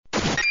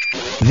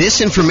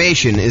This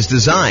information is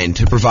designed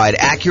to provide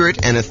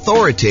accurate and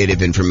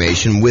authoritative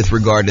information with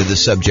regard to the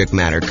subject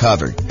matter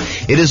covered.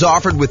 It is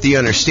offered with the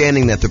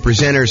understanding that the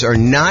presenters are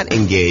not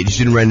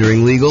engaged in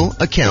rendering legal,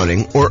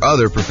 accounting, or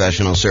other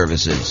professional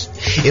services.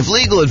 If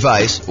legal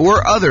advice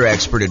or other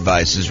expert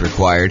advice is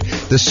required,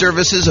 the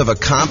services of a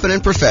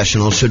competent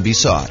professional should be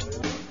sought.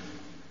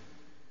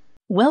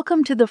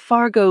 Welcome to the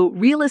Fargo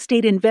Real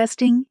Estate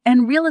Investing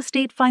and Real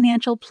Estate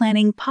Financial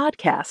Planning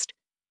podcast.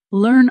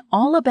 Learn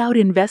all about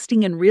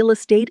investing in real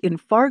estate in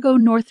Fargo,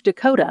 North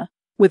Dakota,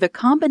 with a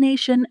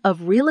combination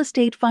of real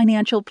estate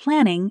financial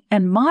planning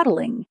and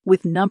modeling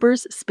with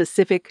numbers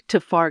specific to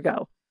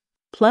Fargo,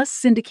 plus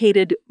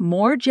syndicated,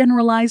 more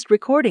generalized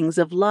recordings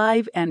of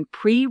live and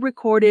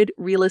pre-recorded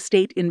real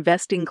estate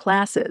investing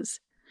classes.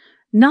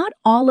 Not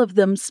all of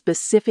them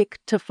specific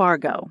to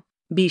Fargo.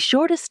 Be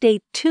sure to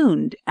stay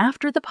tuned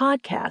after the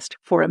podcast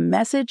for a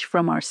message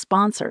from our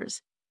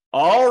sponsors.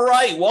 All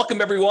right.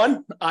 Welcome,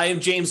 everyone. I am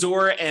James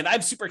Orr, and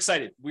I'm super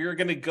excited. We're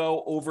going to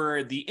go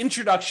over the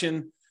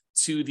introduction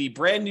to the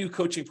brand new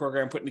coaching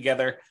program I'm putting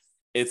together.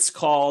 It's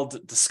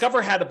called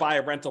Discover How to Buy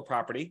a Rental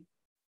Property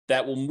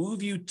that will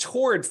move you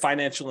toward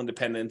financial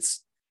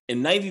independence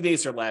in 90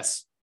 days or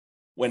less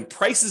when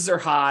prices are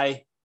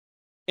high,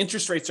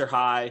 interest rates are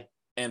high,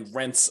 and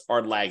rents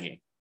are lagging.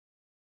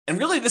 And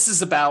really, this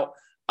is about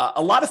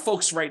a lot of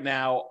folks right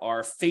now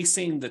are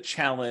facing the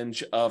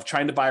challenge of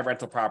trying to buy a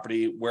rental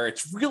property where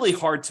it's really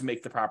hard to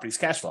make the property's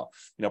cash flow.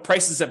 You know,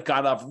 prices have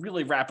gone up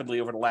really rapidly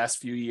over the last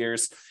few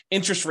years.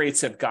 Interest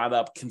rates have gone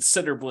up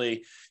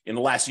considerably in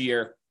the last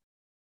year.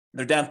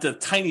 They're down to the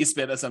tiniest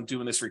bit as I'm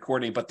doing this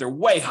recording, but they're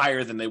way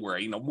higher than they were,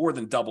 more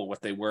than double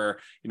what they were,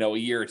 a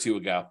year or two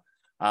ago.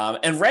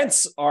 And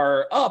rents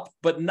are up,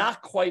 but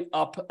not quite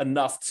up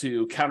enough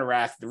to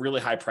counteract the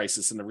really high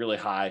prices and the really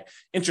high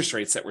interest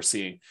rates that we're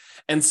seeing.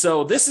 And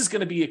so this is going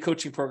to be a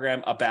coaching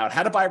program about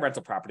how to buy a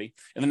rental property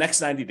in the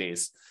next 90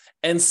 days,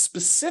 and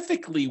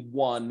specifically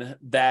one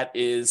that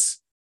is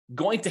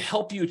going to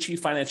help you achieve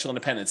financial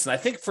independence. And I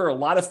think for a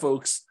lot of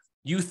folks,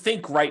 you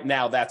think right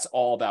now that's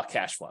all about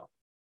cash flow.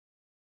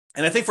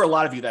 And I think for a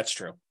lot of you, that's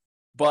true.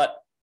 But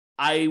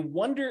I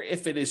wonder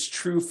if it is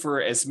true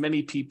for as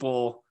many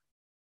people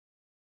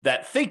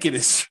that think it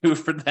is true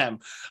for them.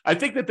 I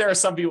think that there are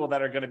some people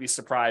that are going to be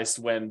surprised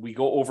when we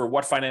go over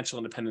what financial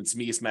independence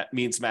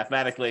means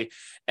mathematically,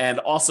 and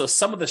also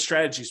some of the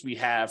strategies we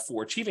have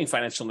for achieving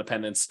financial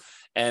independence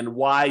and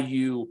why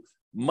you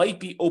might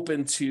be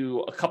open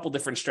to a couple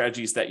different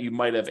strategies that you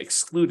might have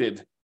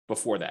excluded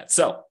before that.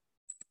 So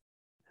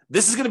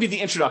this is going to be the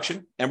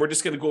introduction, and we're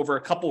just going to go over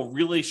a couple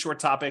really short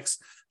topics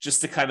just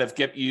to kind of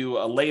get you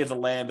a lay of the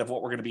land of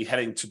what we're going to be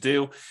heading to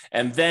do.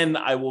 And then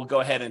I will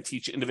go ahead and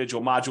teach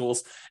individual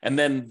modules. And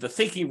then the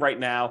thinking right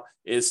now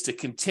is to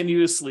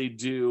continuously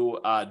do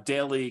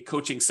daily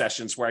coaching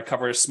sessions where I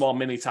cover small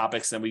mini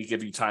topics, and we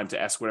give you time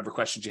to ask whatever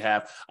questions you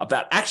have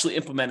about actually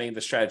implementing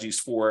the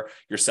strategies for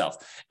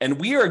yourself. And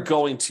we are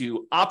going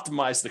to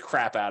optimize the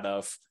crap out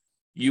of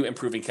you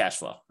improving cash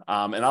flow.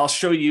 And I'll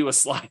show you a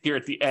slide here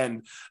at the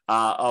end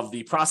of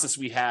the process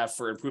we have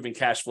for improving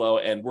cash flow.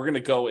 And we're going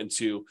to go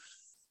into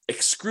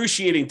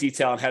excruciating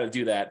detail on how to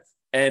do that.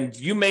 And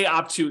you may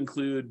opt to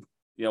include,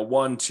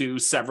 one, two,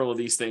 several of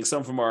these things.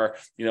 Some of them are,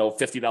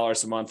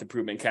 $50 a month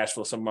improvement in cash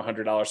flow. Some of them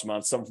are $100 a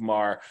month. Some of them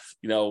are,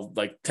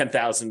 like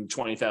 $10,000,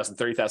 $20,000,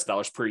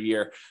 $30,000 per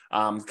year,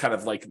 kind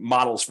of like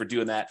models for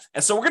doing that.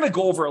 And so we're going to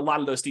go over a lot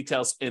of those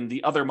details in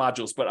the other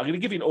modules, but I'm going to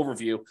give you an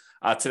overview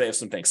today of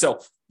some things. So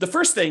the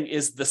first thing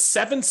is the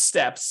 7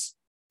 steps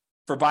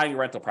for buying a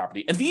rental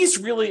property. And these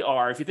really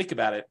are, if you think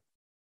about it,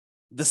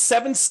 the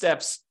 7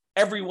 steps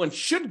everyone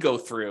should go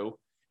through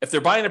if they're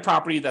buying a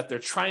property that they're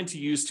trying to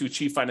use to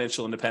achieve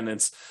financial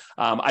independence,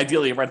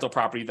 ideally a rental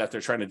property that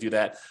they're trying to do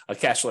that, a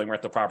cash flowing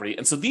rental property.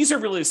 And so these are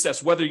really the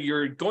steps, whether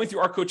you're going through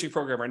our coaching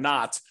program or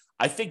not.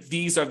 I think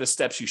these are the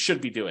steps you should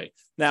be doing.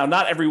 Now,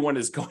 not everyone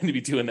is going to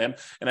be doing them,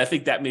 and I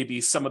think that may be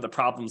some of the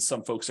problems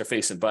some folks are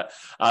facing, but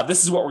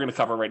this is what we're going to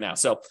cover right now.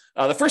 So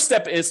the first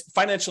step is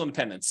financial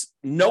independence,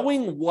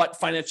 knowing what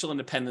financial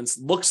independence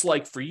looks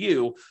like for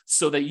you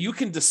so that you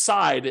can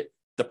decide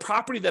the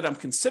property that I'm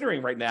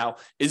considering right now,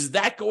 is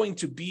that going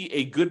to be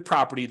a good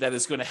property that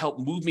is going to help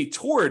move me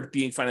toward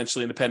being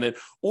financially independent?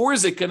 Or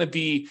is it going to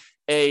be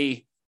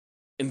a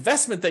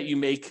investment that you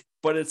make,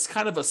 but it's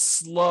kind of a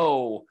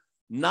slow,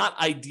 not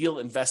ideal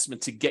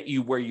investment to get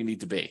you where you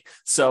need to be?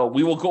 So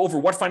we will go over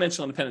what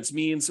financial independence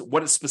means,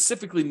 what it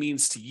specifically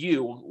means to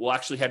you. We'll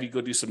actually have you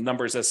go do some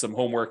numbers as some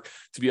homework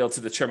to be able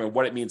to determine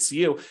what it means to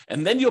you.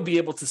 And then you'll be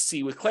able to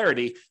see with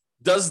clarity,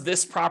 does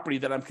this property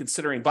that I'm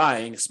considering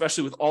buying,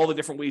 especially with all the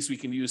different ways we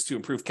can use to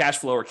improve cash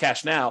flow or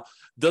cash now,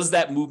 does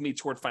that move me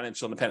toward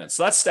financial independence?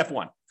 So that's step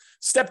 1.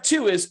 Step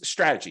 2 is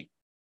strategy.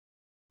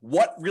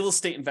 What real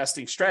estate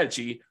investing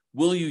strategy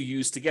will you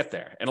use to get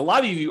there? And a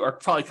lot of you are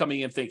probably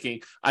coming in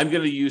thinking, I'm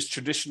going to use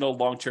traditional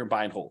long-term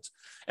buy and hold.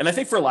 And I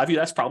think for a lot of you,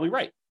 that's probably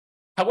right.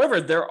 However,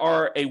 there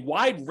are a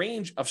wide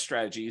range of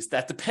strategies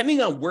that,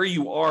 depending on where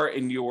you are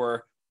in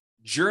your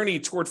journey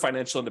toward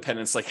financial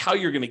independence, like how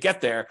you're going to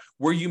get there,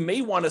 where you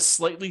may want to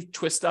slightly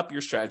twist up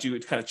your strategy,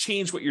 kind of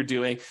change what you're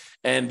doing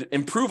and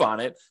improve on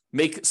it,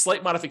 make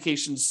slight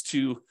modifications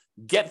to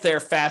get there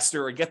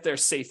faster or get there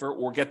safer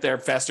or get there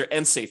faster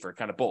and safer,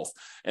 kind of both.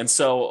 And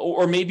so,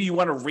 or maybe you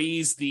want to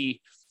raise the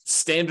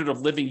standard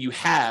of living you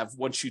have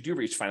once you do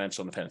reach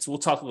financial independence. We'll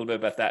talk a little bit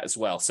about that as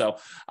well. So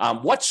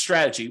what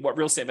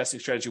real estate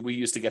investing strategy we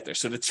use to get there?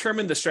 So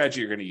determine the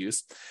strategy you're going to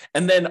use.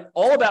 And then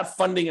all about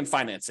funding and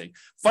financing.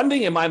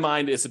 Funding in my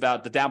mind is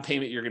about the down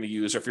payment you're going to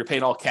use, or if you're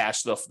paying all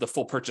cash, the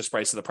full purchase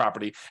price of the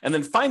property. And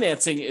then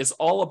financing is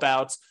all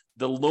about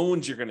the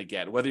loans you're going to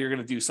get, whether you're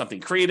going to do something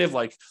creative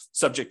like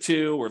subject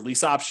to or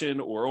lease option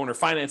or owner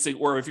financing,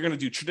 or if you're going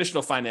to do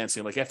traditional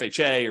financing like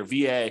FHA or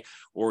VA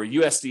or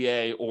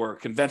USDA or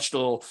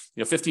conventional,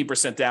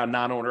 15% down,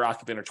 non-owner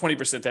occupant, or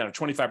 20% down, or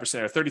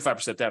 25%, or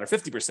 35% down, or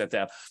 50%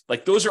 down.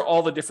 Like those are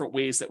all the different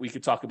ways that we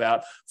could talk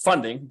about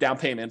funding, down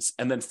payments,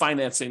 and then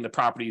financing the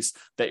properties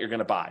that you're going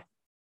to buy.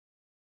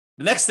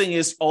 The next thing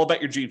is all about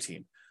your dream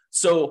team.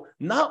 So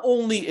not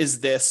only is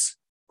this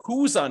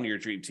who's on your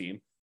dream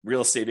team,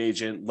 real estate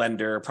agent,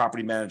 lender,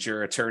 property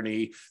manager,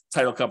 attorney,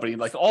 title company,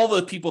 like all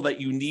the people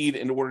that you need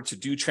in order to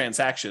do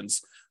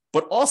transactions,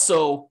 but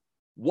also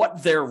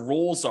what their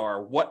roles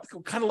are, what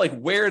kind of like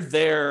where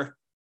their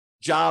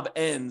job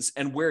ends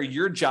and where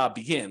your job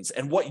begins,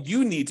 and what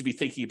you need to be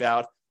thinking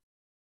about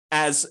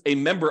as a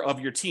member of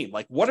your team.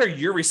 Like, what are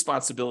your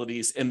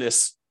responsibilities in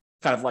this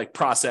kind of like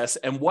process,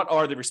 and what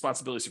are the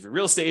responsibilities of your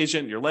real estate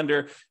agent, your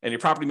lender, and your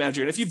property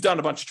manager? And if you've done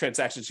a bunch of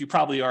transactions, you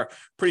probably are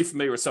pretty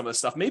familiar with some of this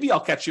stuff. Maybe I'll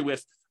catch you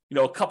with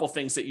a couple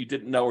things that you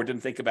didn't know or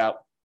didn't think about.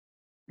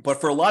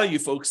 But for a lot of you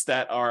folks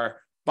that are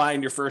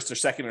buying your first or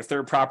second or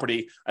third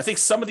property, I think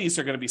some of these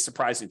are going to be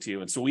surprising to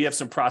you. And so we have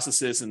some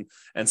processes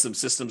and some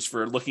systems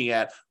for looking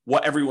at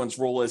what everyone's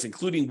role is,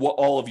 including what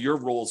all of your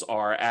roles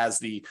are as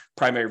the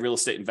primary real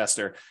estate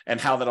investor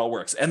and how that all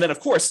works. And then, of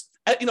course,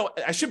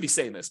 I should be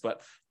saying this, but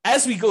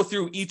as we go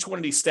through each one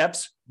of these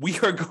steps, we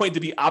are going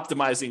to be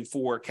optimizing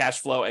for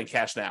cash flow and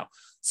cash now.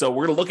 So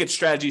we're going to look at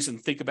strategies and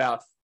think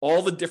about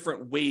all the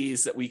different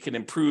ways that we can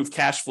improve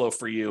cash flow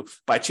for you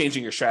by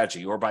changing your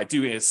strategy, or by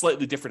doing a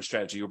slightly different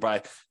strategy, or by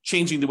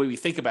changing the way we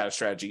think about a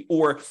strategy,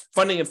 or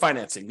funding and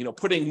financing,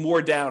 putting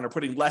more down or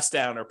putting less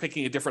down, or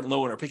picking a different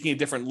loan or picking a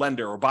different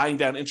lender, or buying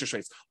down interest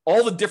rates,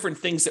 all the different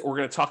things that we're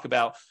going to talk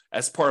about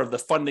as part of the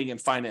funding and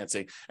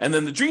financing. And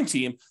then the dream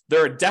team,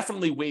 there are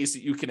definitely ways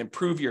that you can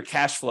improve your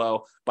cash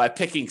flow by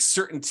picking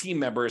certain team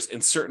members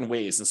in certain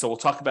ways. And so we'll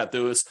talk about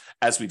those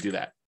as we do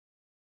that.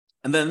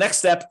 And then the next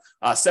step,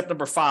 step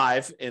number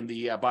 5 in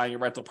the buying a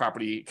rental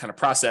property kind of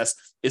process,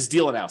 is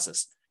deal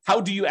analysis.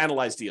 How do you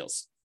analyze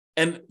deals?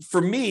 And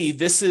for me,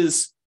 this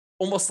is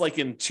almost like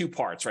in 2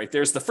 parts, right?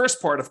 There's the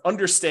first part of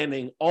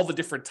understanding all the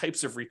different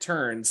types of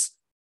returns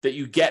that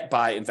you get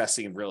by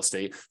investing in real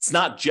estate. It's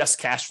not just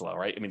cash flow,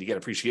 right? I mean, you get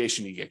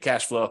appreciation, you get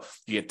cash flow,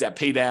 you get debt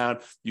pay down,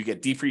 you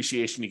get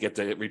depreciation, you get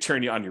the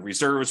return on your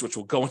reserves, which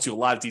we'll go into a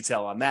lot of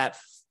detail on that.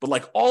 But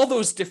like all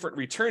those different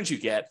returns you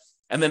get,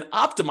 and then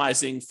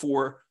optimizing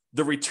for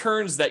the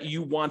returns that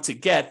you want to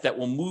get that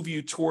will move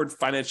you toward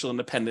financial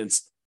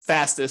independence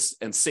fastest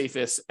and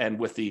safest and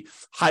with the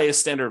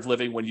highest standard of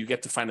living when you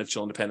get to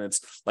financial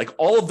independence. Like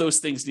all of those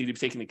things need to be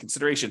taken into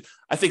consideration.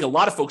 I think a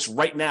lot of folks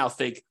right now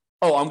think,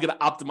 oh, I'm going to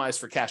optimize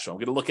for cash flow. I'm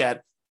going to look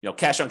at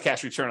cash on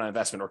cash return on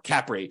investment, or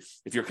cap rate,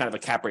 if you're kind of a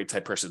cap rate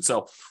type person.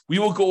 So we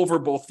will go over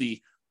both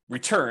the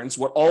returns,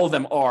 what all of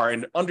them are,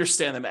 and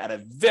understand them at a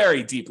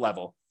very deep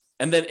level.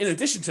 And then in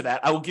addition to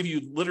that, I will give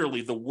you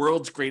literally the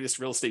world's greatest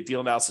real estate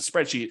deal analysis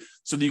spreadsheet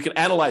so that you can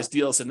analyze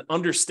deals and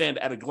understand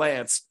at a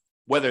glance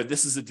whether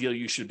this is a deal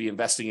you should be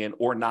investing in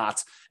or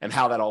not, and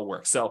how that all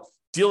works. So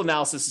deal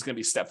analysis is going to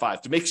be step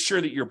 5, to make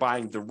sure that you're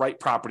buying the right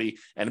property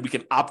and we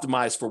can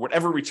optimize for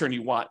whatever return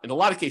you want. In a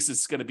lot of cases,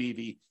 it's going to be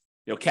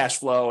the cash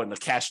flow and the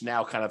cash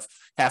now kind of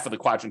half of the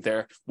quadrant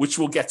there, which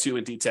we'll get to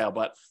in detail.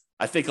 But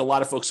I think a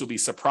lot of folks will be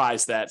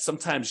surprised that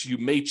sometimes you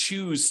may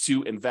choose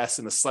to invest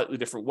in a slightly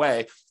different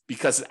way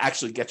because it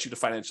actually gets you to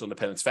financial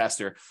independence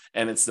faster,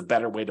 and it's the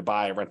better way to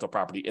buy a rental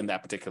property in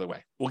that particular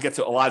way. We'll get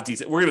to a lot of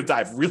detail. We're going to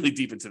dive really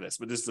deep into this,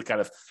 but this is the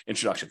kind of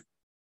introduction.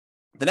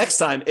 The next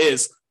time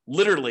is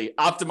literally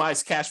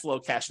optimize cash flow,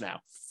 cash now.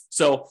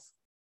 So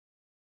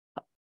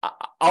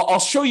I'll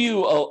show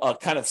you a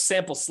kind of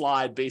sample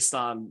slide based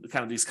on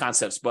kind of these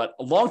concepts, but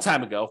a long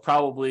time ago,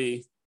 probably,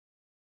 if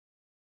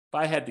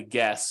I had to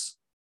guess,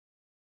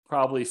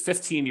 probably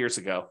 15 years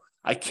ago,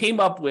 I came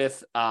up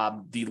with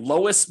the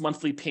lowest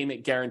monthly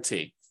payment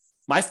guarantee.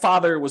 My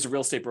father was a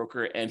real estate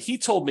broker, and he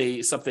told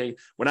me something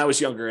when I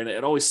was younger, and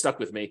it always stuck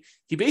with me.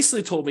 He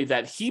basically told me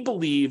that he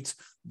believed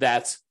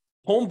that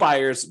home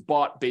buyers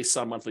bought based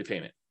on monthly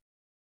payment,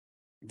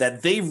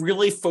 that they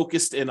really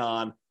focused in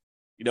on,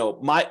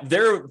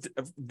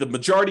 the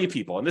majority of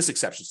people, and this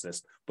exceptions to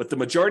this, but the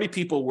majority of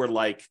people were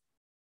like,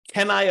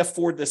 can I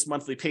afford this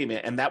monthly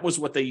payment? And that was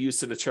what they used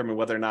to determine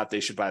whether or not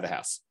they should buy the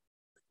house.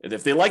 And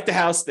if they like the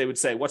house, they would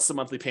say, what's the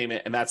monthly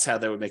payment? And that's how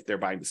they would make their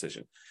buying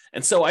decision.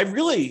 And so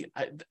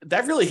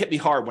that really hit me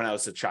hard when I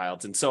was a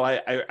child. And so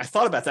I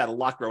thought about that a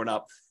lot growing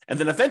up. And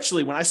then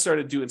eventually when I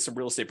started doing some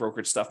real estate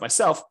brokerage stuff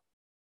myself,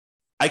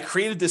 I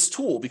created this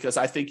tool because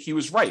I think he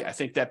was right. I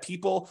think that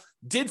people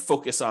did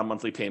focus on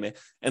monthly payment.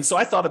 And so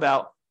I thought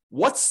about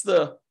what's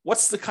the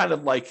kind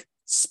of like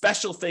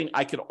special thing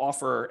I could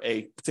offer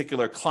a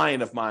particular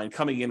client of mine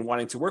coming in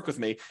wanting to work with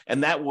me.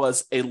 And that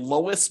was a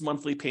lowest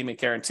monthly payment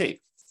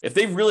guarantee. If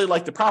they really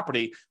like the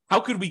property, how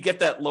could we get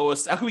that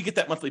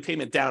monthly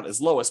payment down as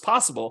low as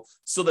possible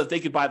so that they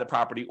could buy the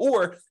property?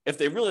 Or if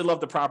they really love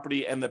the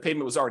property and the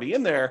payment was already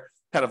in there,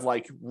 kind of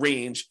like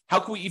range, how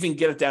can we even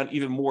get it down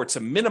even more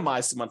to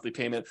minimize the monthly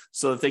payment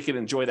so that they can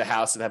enjoy the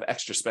house and have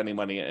extra spending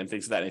money and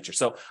things of that nature?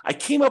 So I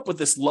came up with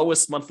this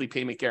lowest monthly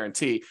payment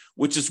guarantee,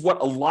 which is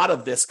what a lot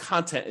of this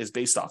content is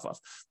based off of.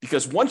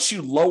 Because once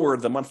you lower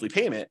the monthly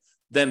payment,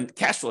 then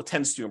cash flow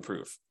tends to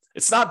improve.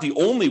 It's not the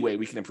only way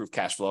we can improve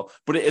cash flow,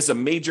 but it is a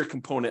major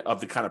component of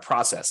the kind of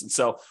process. And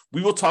so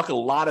we will talk a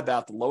lot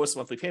about the lowest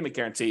monthly payment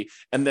guarantee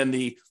and then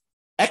the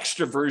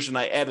extra version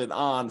I added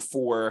on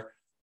for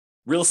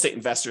real estate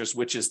investors,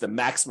 which is the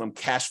maximum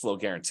cash flow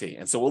guarantee.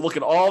 And so we'll look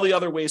at all the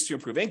other ways to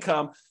improve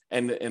income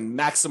and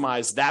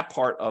maximize that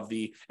part of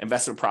the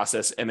investment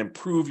process and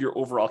improve your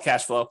overall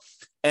cash flow.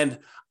 And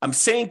I'm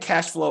saying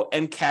cash flow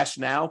and cash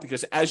now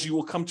because as you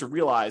will come to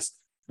realize,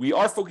 we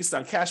are focused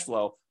on cash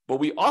flow, but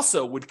we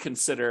also would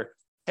consider,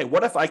 hey,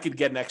 what if I could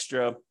get an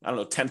extra, I don't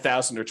know,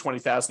 $10,000 or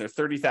 $20,000 or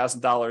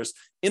 $30,000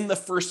 in the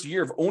first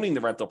year of owning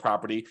the rental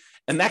property?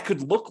 And that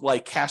could look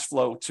like cash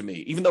flow to me,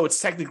 even though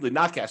it's technically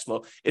not cash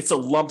flow. It's a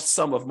lump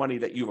sum of money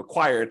that you've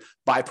acquired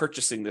by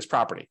purchasing this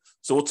property.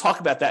 So we'll talk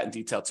about that in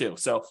detail too.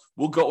 So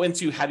we'll go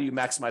into how do you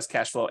maximize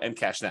cash flow and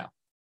cash now.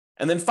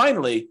 And then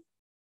finally,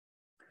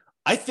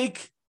 I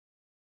think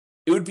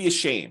it would be a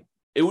shame.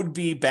 It would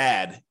be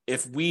bad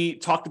if we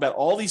talked about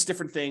all these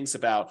different things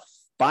about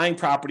buying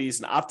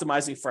properties and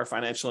optimizing for our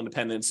financial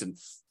independence and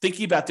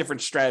thinking about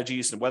different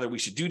strategies and whether we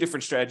should do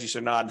different strategies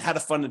or not and how to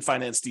fund and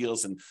finance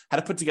deals and how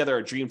to put together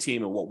our dream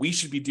team and what we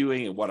should be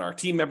doing and what our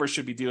team members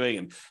should be doing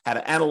and how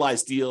to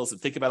analyze deals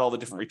and think about all the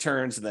different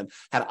returns and then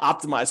how to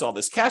optimize all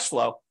this cash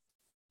flow.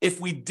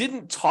 If we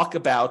didn't talk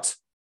about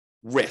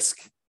risk,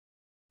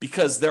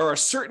 because there are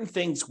certain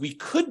things we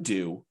could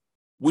do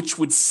which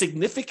would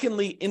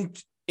significantly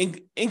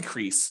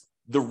increase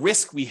the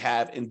risk we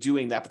have in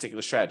doing that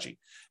particular strategy.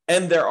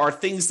 And there are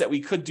things that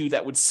we could do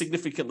that would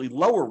significantly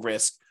lower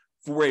risk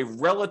for a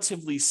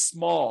relatively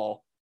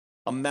small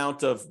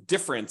amount of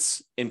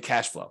difference in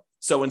cash flow.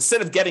 So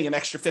instead of getting an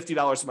extra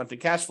 $50 a month in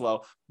cash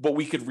flow, but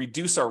we could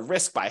reduce our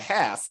risk by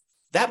half,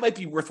 that might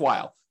be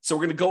worthwhile. So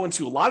we're going to go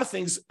into a lot of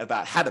things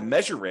about how to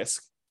measure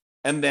risk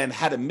and then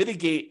how to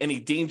mitigate any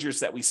dangers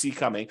that we see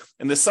coming.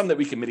 And there's some that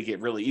we can mitigate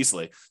really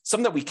easily,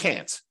 some that we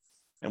can't.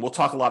 And we'll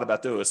talk a lot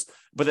about those.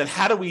 But then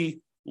how do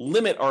we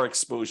limit our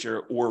exposure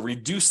or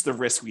reduce the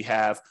risk we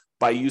have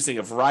by using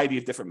a variety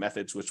of different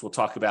methods, which we'll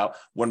talk about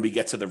when we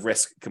get to the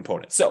risk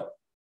component. So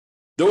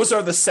those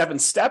are the 7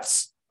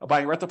 steps of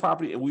buying a rental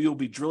property, and we will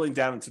be drilling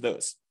down into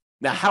those.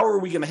 Now, how are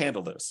we going to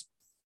handle those?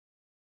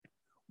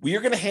 We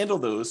are going to handle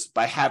those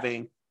by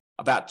having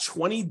about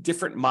 20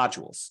 different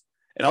modules.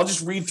 And I'll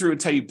just read through and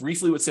tell you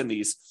briefly what's in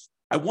these.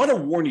 I want to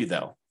warn you,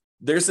 though,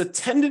 there's a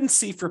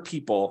tendency for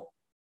people,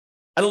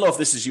 I don't know if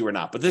this is you or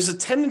not, but there's a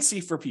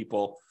tendency for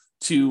people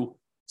to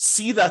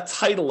see the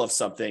title of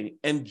something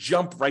and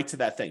jump right to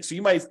that thing. So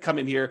you might come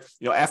in here,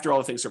 after all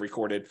the things are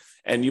recorded,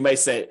 and you might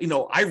say,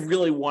 I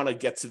really want to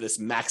get to this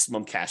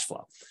maximum cash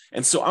flow.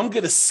 And so I'm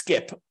going to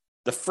skip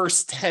the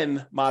first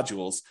 10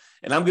 modules,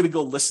 and I'm going to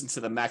go listen to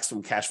the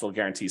maximum cash flow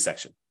guarantee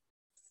section.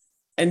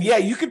 And yeah,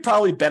 you could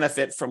probably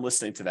benefit from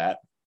listening to that,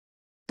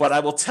 but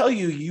I will tell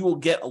you, you will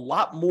get a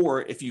lot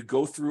more if you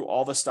go through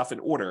all the stuff in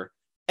order.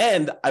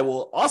 And I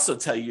will also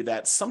tell you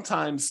that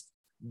sometimes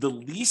the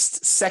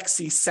least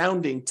sexy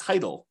sounding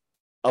title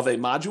of a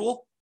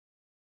module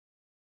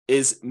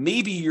is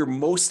maybe your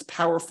most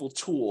powerful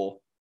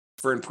tool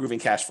for improving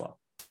cash flow.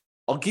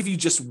 I'll give you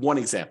just one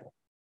example.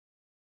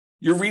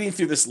 You're reading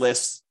through this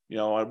list,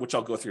 which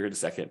I'll go through in a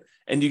second,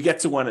 and you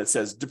get to one that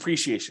says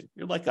depreciation.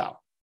 You're like, oh,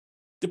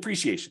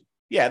 depreciation.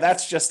 Yeah,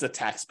 that's just a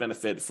tax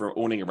benefit for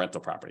owning a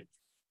rental property.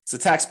 It's a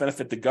tax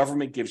benefit the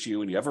government gives you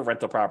when you have a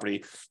rental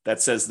property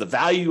that says the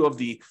value of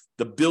the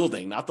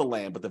building, not the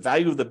land, but the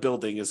value of the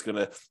building is going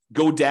to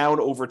go down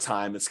over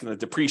time. It's going to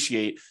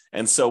depreciate.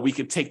 And so we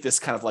can take this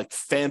kind of like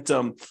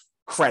phantom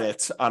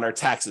credit on our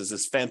taxes,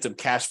 this phantom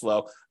cash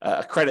flow,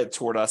 a credit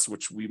toward us,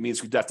 which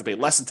means we'd have to pay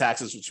less in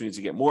taxes, which means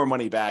you get more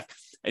money back.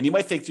 And you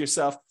might think to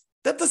yourself,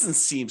 that doesn't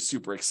seem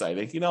super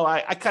exciting.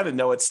 I kind of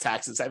know it's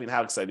taxes. I mean,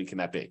 how exciting can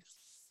that be?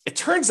 It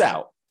turns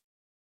out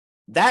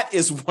that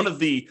is one of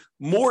the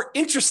more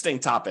interesting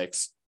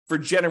topics for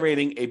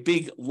generating a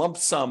big lump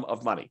sum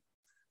of money.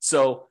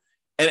 So,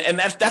 and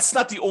that's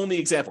not the only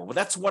example, but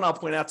that's one I'll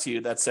point out to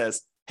you that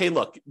says, hey,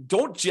 look,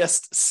 don't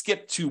just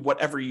skip to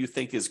whatever you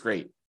think is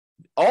great.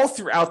 All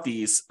throughout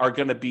these are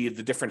going to be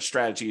the different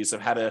strategies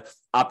of how to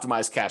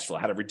optimize cash flow,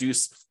 how to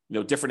reduce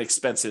different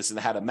expenses and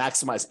how to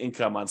maximize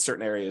income on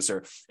certain areas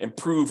or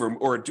improve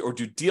or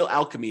do deal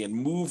alchemy and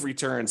move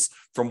returns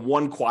from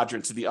one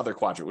quadrant to the other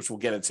quadrant, which we'll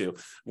get into.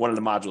 One of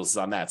the modules is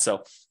on that.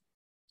 So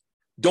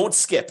don't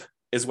skip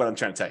is what I'm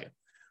trying to tell you.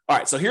 All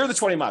right, so here are the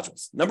 20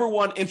 modules. Number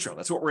 1, intro.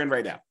 That's what we're in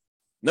right now.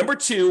 Number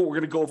 2, we're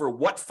going to go over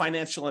what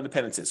financial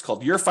independence is,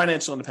 called Your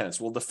Financial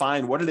Independence. We'll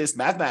define what it is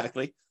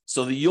mathematically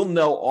so that you'll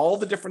know all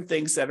the different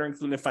things that are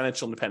included in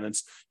financial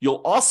independence.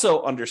 You'll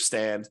also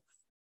understand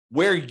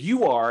where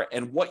you are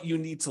and what you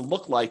need to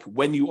look like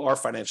when you are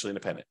financially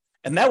independent.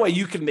 And that way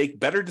you can make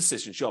better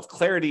decisions. You'll have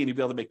clarity and you'll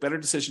be able to make better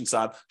decisions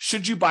on,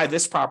 should you buy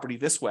this property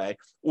this way,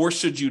 or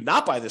should you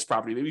not buy this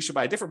property? Maybe you should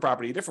buy a different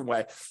property a different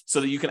way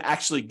so that you can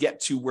actually get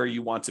to where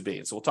you want to be.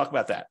 And so we'll talk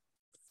about that.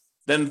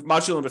 Then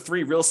module number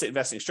 3, real estate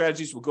investing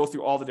strategies. We'll go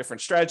through all the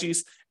different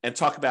strategies and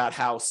talk about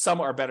how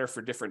some are better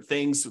for different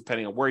things,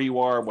 depending on where you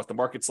are and what the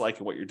market's like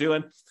and what you're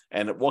doing,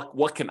 and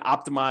what can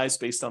optimize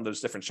based on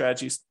those different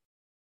strategies.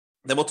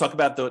 Then we'll talk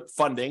about the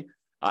funding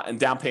and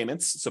down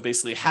payments. So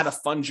basically how to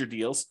fund your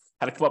deals,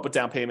 how to come up with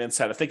down payments,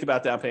 how to think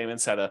about down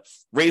payments, how to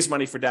raise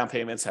money for down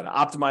payments, how to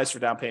optimize for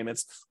down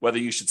payments, whether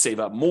you should save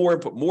up more,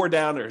 put more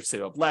down, or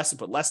save up less and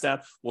put less down.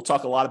 We'll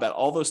talk a lot about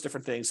all those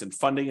different things and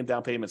funding and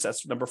down payments.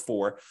 That's number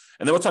 4.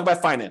 And then we'll talk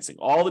about financing,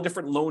 all the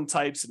different loan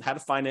types and how to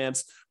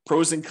finance,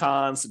 pros and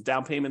cons, and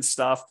down payment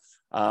stuff.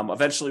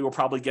 Eventually, we'll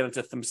probably get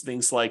into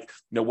things like,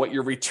 what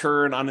your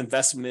return on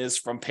investment is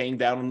from paying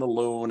down on the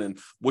loan and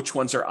which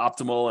ones are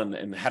optimal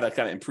and how to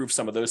kind of improve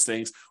some of those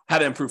things, how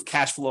to improve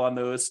cash flow on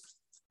those.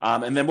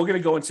 And then we're going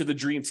to go into the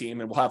Dream Team,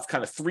 and we'll have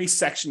kind of 3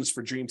 sections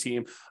for Dream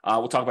Team.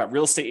 We'll talk about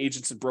real estate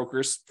agents and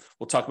brokers.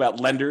 We'll talk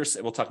about lenders,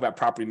 and we'll talk about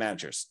property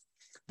managers.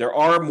 There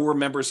are more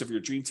members of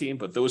your Dream Team,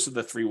 but those are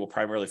the 3 we'll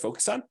primarily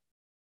focus on.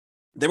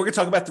 Then we're going to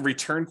talk about the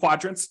return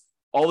quadrants,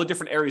 all the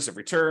different areas of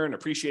return,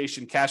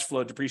 appreciation, cash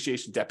flow,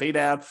 depreciation, debt pay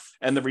down,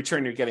 and the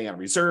return you're getting on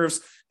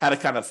reserves, how to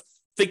kind of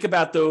think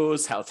about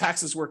those, how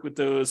taxes work with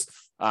those,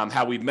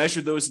 how we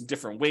measure those in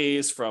different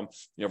ways, from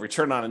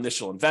return on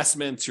initial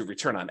investment to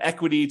return on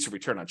equity to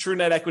return on true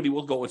net equity.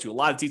 We'll go into a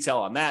lot of detail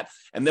on that.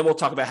 And then we'll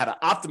talk about how to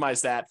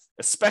optimize that,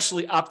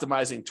 especially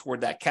optimizing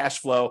toward that cash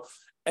flow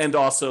and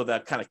also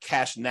that kind of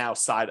cash now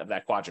side of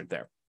that quadrant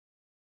there.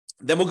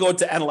 Then we'll go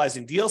into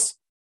analyzing deals.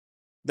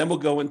 Then we'll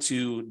go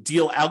into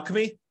deal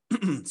alchemy.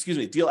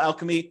 Deal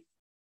alchemy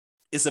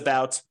is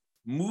about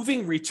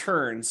moving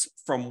returns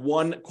from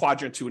one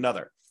quadrant to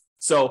another.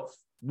 So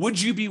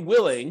would you be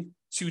willing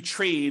to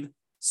trade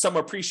some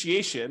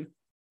appreciation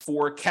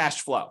for cash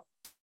flow?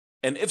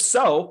 And if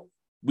so,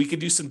 we could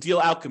do some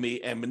deal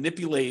alchemy and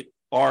manipulate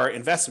our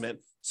investment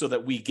so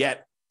that we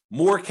get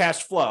more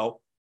cash flow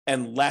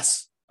and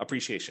less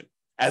appreciation,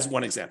 as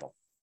one example.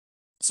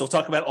 So we'll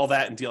talk about all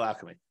that in deal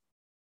alchemy.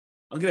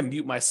 I'm going to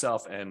mute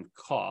myself and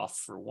cough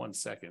for 1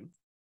 second.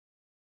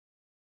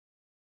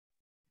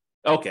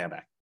 Okay, I'm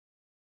back.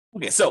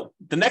 Okay, so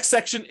the next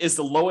section is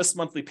the lowest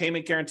monthly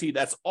payment guarantee.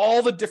 That's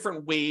all the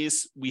different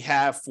ways we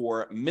have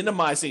for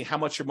minimizing how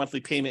much your monthly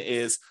payment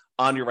is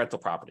on your rental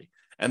property.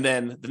 And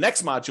then the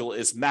next module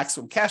is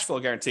maximum cash flow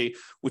guarantee,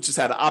 which is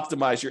how to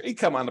optimize your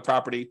income on the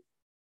property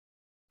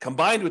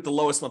combined with the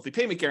lowest monthly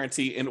payment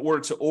guarantee in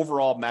order to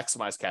overall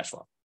maximize cash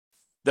flow.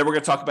 Then we're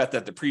going to talk about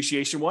that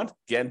depreciation one.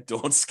 Again,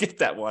 don't skip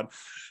that one.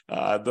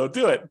 Don't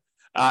do it.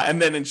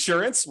 And then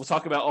insurance. We'll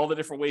talk about all the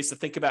different ways to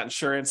think about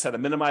insurance, how to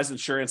minimize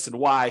insurance, and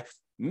why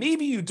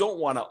maybe you don't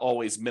want to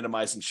always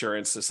minimize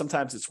insurance. So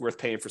sometimes it's worth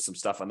paying for some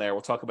stuff on there.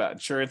 We'll talk about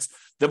insurance.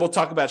 Then we'll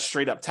talk about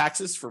straight up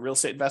taxes for real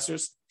estate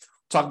investors.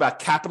 Talk about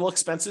capital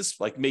expenses,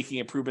 like making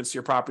improvements to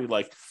your property,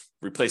 like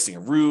replacing a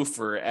roof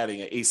or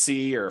adding an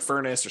AC or a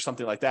furnace or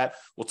something like that.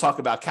 We'll talk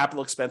about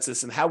capital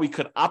expenses and how we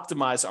could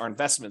optimize our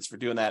investments for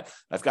doing that.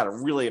 I've got a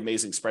really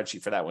amazing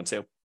spreadsheet for that one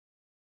too.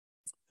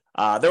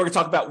 Then we're going to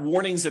talk about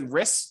warnings and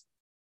risks,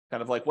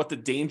 kind of like what the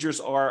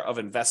dangers are of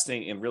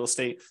investing in real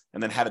estate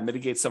and then how to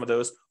mitigate some of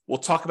those. We'll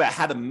talk about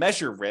how to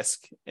measure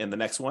risk in the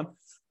next one,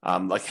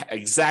 like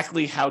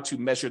exactly how to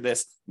measure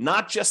this,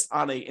 not just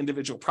on an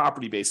individual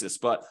property basis,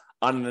 but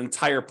on an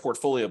entire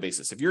portfolio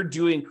basis. If you're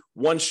doing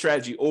one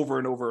strategy over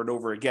and over and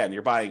over again,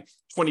 you're buying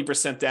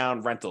 20%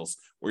 down rentals,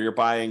 or you're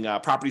buying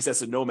properties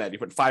as a nomad, you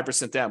put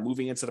 5% down,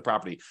 moving into the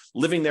property,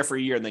 living there for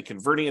a year, and then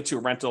converting it to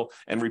a rental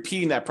and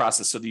repeating that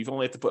process so that you've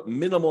only have to put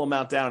minimal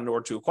amount down in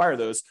order to acquire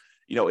those.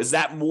 Is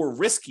that more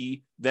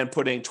risky than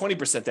putting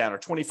 20% down or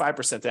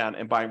 25% down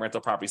and buying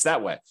rental properties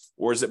that way?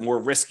 Or is it more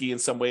risky in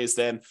some ways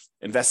than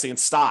investing in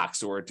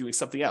stocks or doing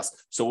something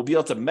else? So we'll be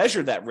able to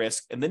measure that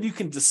risk, and then you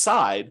can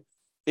decide,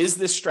 is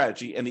this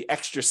strategy and the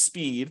extra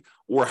speed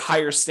or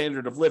higher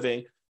standard of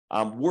living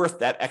worth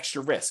that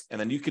extra risk? And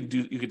then you can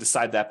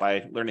decide that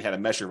by learning how to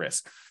measure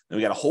risk. Then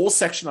we got a whole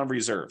section on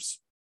reserves.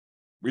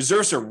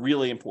 Reserves are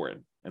really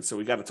important. And so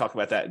we got to talk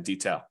about that in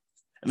detail.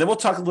 And then we'll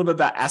talk a little bit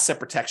about asset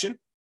protection.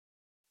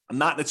 I'm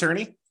not an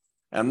attorney,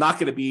 and I'm not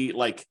going to be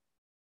like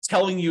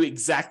telling you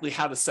exactly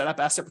how to set up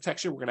asset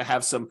protection. We're going to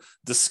have some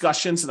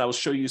discussions, and I will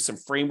show you some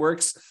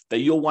frameworks that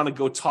you'll want to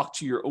go talk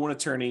to your own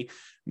attorney.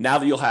 Now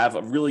that you'll have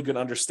a really good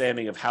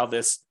understanding of how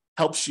this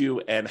helps you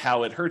and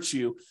how it hurts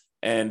you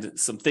and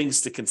some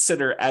things to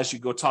consider as you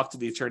go talk to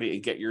the attorney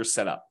and get yours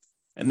set up.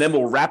 And then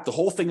we'll wrap the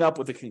whole thing up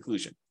with a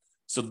conclusion.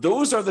 So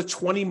those are the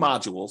 20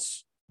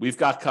 modules we've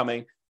got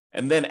coming.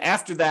 And then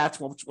after that,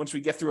 once we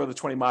get through all the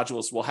 20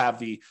 modules, we'll have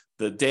the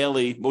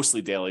daily,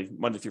 mostly daily,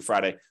 Monday through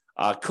Friday,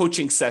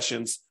 coaching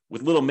sessions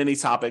with little mini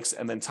topics,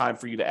 and then time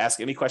for you to ask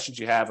any questions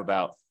you have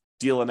about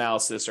deal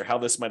analysis or how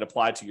this might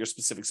apply to your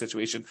specific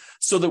situation,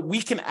 so that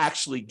we can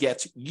actually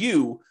get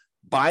you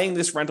buying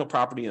this rental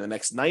property in the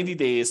next 90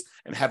 days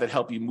and have it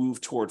help you move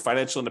toward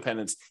financial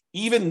independence,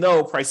 even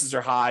though prices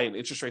are high and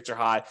interest rates are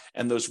high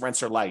and those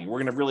rents are lagging. We're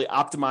going to really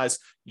optimize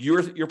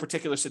your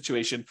particular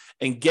situation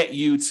and get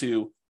you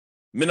to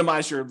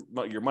minimize your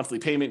monthly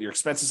payment, your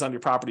expenses on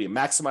your property, and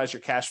maximize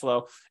your cash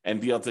flow,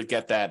 and be able to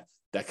get that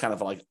kind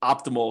of like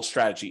optimal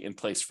strategy in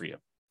place for you.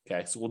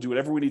 Okay, so we'll do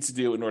whatever we need to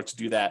do in order to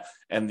do that.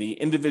 And the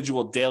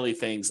individual daily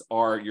things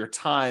are your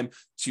time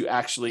to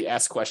actually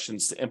ask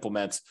questions, to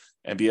implement,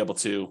 and be able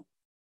to,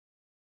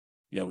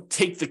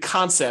 take the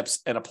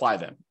concepts and apply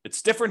them.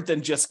 It's different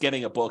than just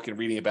getting a book and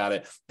reading about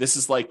it. This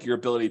is like your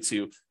ability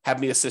to have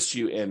me assist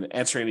you in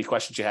answering any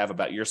questions you have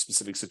about your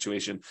specific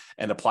situation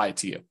and apply it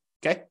to you.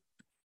 Okay.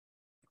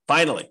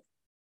 Finally.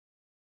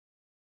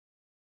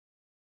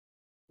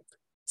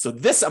 So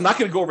this, I'm not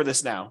going to go over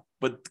this now,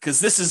 but because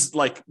this is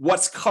like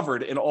what's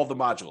covered in all the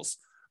modules,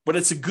 but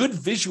it's a good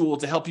visual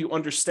to help you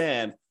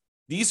understand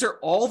these are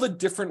all the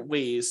different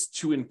ways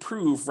to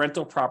improve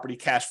rental property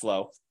cash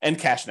flow and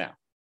cash now.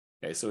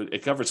 Okay, so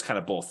it covers kind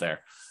of both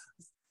there.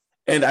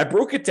 And I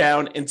broke it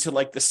down into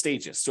like the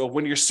stages. So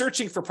when you're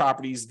searching for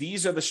properties,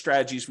 these are the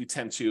strategies we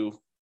tend to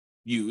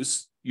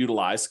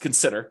utilize,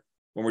 consider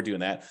when we're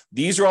doing that.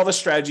 These are all the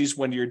strategies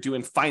when you're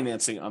doing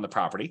financing on the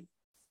property.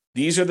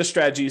 These are the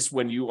strategies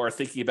when you are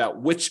thinking about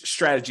which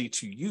strategy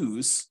to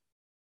use,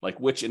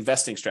 like which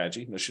investing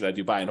strategy. Should I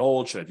do buy and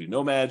hold? Should I do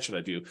nomad? Should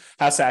I do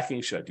house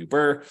hacking? Should I do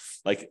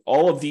BRRRR? Like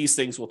all of these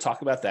things, we'll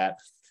talk about that.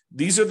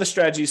 These are the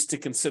strategies to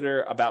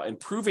consider about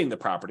improving the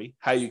property,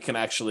 how you can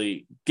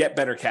actually get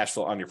better cash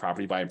flow on your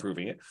property by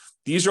improving it.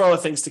 These are all the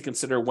things to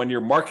consider when you're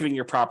marketing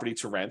your property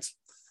to rent.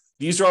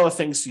 These are all the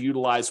things to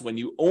utilize when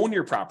you own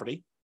your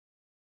property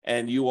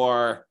and you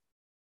are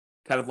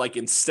kind of like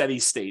in steady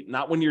state,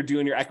 not when you're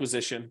doing your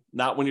acquisition,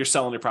 not when you're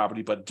selling your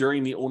property, but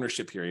during the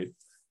ownership period.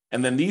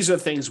 And then these are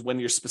things when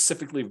you're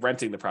specifically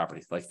renting the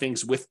property, like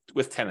things with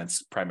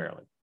tenants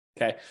primarily.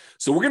 Okay,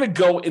 so we're going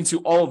to go into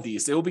all of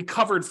these. They will be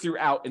covered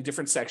throughout in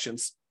different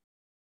sections.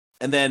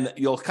 And then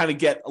you'll kind of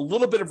get a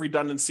little bit of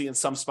redundancy in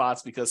some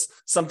spots because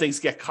some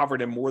things get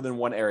covered in more than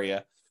one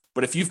area.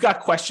 But if you've got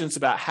questions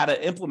about how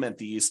to implement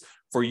these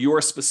for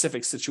your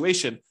specific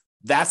situation,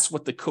 that's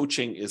what the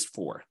coaching is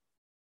for.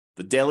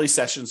 The daily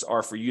sessions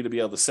are for you to be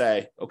able to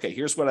say, okay,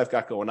 here's what I've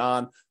got going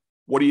on.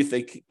 What do you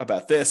think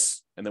about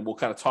this? And then we'll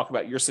kind of talk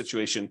about your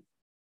situation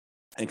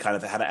and kind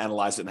of how to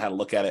analyze it and how to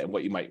look at it and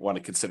what you might want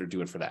to consider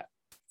doing for that.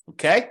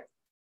 Okay,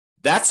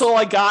 that's all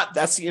I got.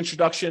 That's the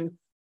introduction.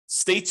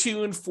 Stay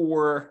tuned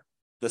for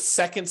the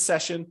second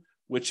session,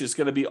 which is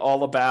going to be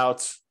all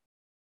about,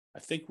 I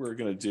think we're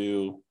going to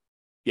do,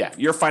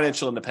 your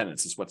financial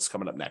independence is what's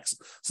coming up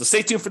next. So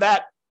stay tuned for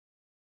that.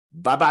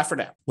 Bye-bye for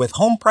now. With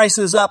home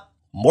prices up,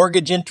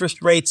 mortgage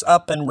interest rates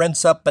up, and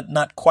rents up, but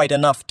not quite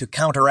enough to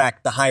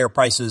counteract the higher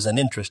prices and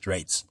interest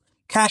rates,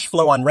 cash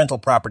flow on rental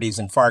properties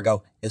in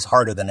Fargo is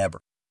harder than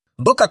ever.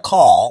 Book a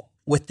call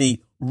with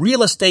the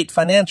Real Estate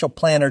Financial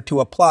Planner to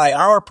apply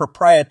our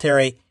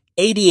proprietary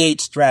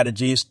 88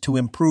 strategies to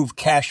improve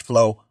cash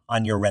flow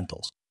on your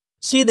rentals.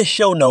 See the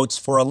show notes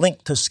for a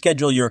link to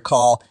schedule your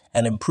call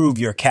and improve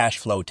your cash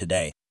flow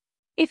today.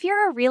 If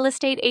you're a real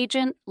estate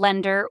agent,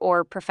 lender,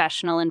 or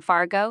professional in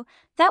Fargo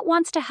that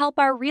wants to help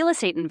our real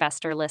estate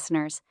investor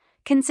listeners,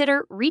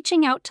 consider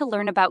reaching out to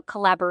learn about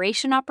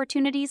collaboration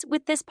opportunities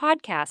with this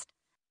podcast.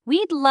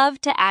 We'd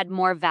love to add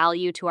more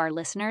value to our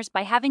listeners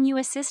by having you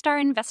assist our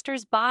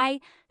investors buy,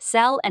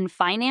 sell, and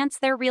finance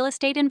their real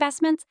estate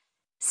investments.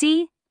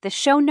 See the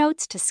show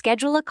notes to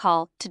schedule a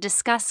call to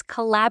discuss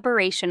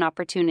collaboration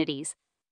opportunities.